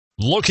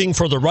Looking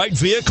for the right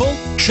vehicle?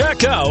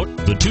 Check out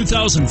the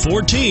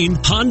 2014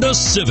 Honda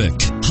Civic.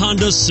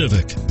 Honda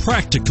Civic.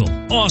 Practical,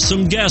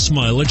 awesome gas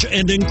mileage,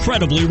 and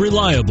incredibly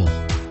reliable.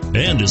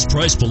 And is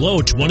priced below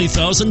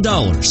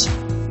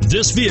 $20,000.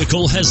 This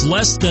vehicle has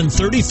less than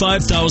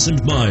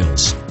 35,000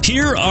 miles.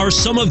 Here are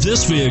some of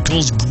this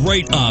vehicle's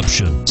great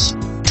options: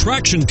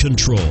 traction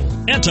control,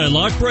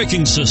 anti-lock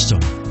braking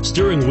system,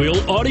 steering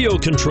wheel audio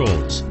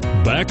controls,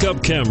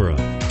 backup camera,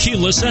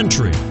 keyless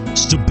entry,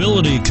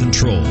 stability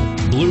control,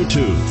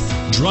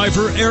 Bluetooth,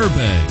 driver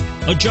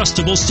airbag,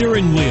 adjustable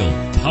steering wheel,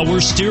 power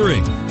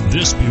steering.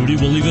 This beauty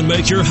will even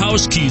make your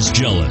house keys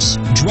jealous.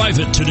 Drive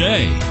it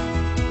today.